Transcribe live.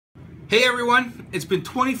Hey everyone, it's been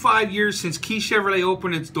 25 years since Key Chevrolet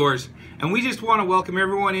opened its doors, and we just want to welcome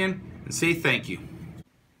everyone in and say thank you.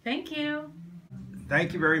 Thank you.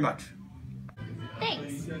 Thank you very much.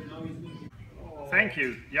 Thanks. Thank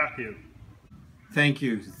you, Yaku. Thank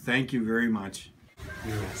you. Thank you very much.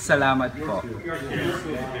 Salamat po.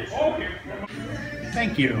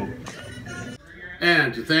 Thank you.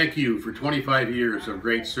 And to thank you for 25 years of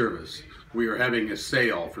great service, we are having a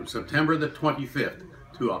sale from September the 25th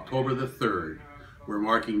to October the 3rd. We're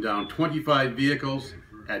marking down 25 vehicles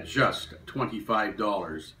at just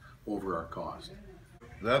 $25 over our cost.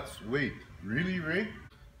 That's sweet. Really, Ray?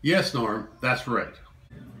 Yes, Norm, that's right.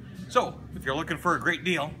 So, if you're looking for a great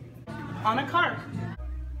deal On a car.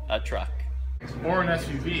 a truck, Or an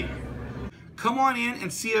SUV. Come on in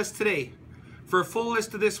and see us today. For a full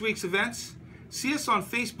list of this week's events, see us on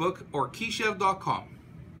Facebook or keychev.com.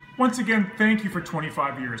 Once again, thank you for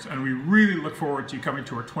 25 years, and we really look forward to you coming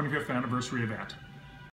to our 25th anniversary event.